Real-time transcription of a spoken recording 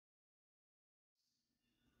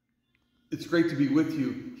It's great to be with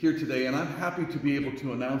you here today, and I'm happy to be able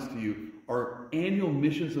to announce to you our annual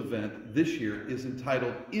missions event this year is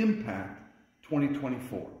entitled Impact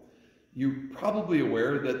 2024. You're probably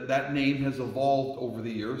aware that that name has evolved over the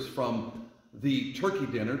years from the turkey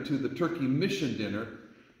dinner to the turkey mission dinner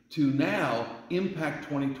to now Impact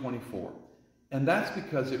 2024. And that's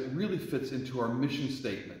because it really fits into our mission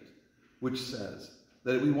statement, which says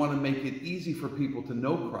that we want to make it easy for people to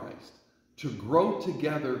know Christ, to grow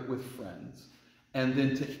together with friends, and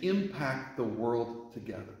then to impact the world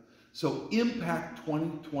together. So Impact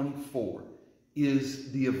 2024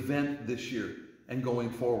 is the event this year and going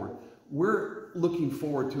forward. We're looking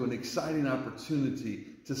forward to an exciting opportunity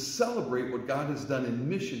to celebrate what God has done in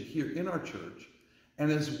mission here in our church,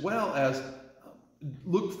 and as well as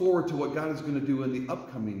look forward to what God is going to do in the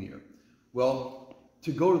upcoming year. Well,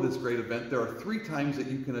 to go to this great event, there are 3 times that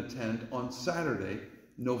you can attend on Saturday,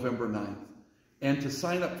 November 9th. And to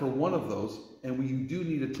sign up for one of those, and you do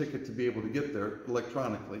need a ticket to be able to get there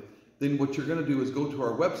electronically, then what you're going to do is go to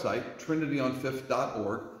our website,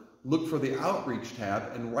 trinityonfifth.org, look for the Outreach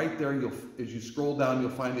tab, and right there, as you scroll down, you'll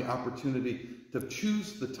find the opportunity to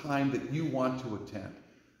choose the time that you want to attend.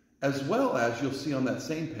 As well as you'll see on that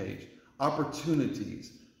same page,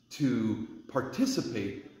 opportunities to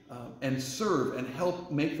participate and serve and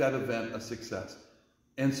help make that event a success.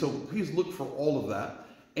 And so please look for all of that.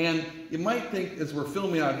 And you might think, as we're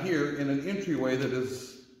filming out here in an entryway that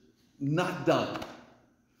is not done,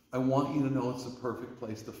 I want you to know it's the perfect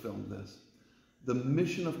place to film this. The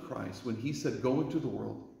mission of Christ, when he said, go into the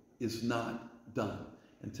world, is not done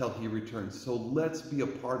until he returns. So let's be a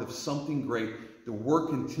part of something great. The work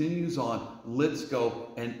continues on. Let's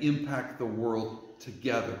go and impact the world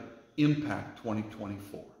together. Impact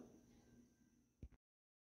 2024.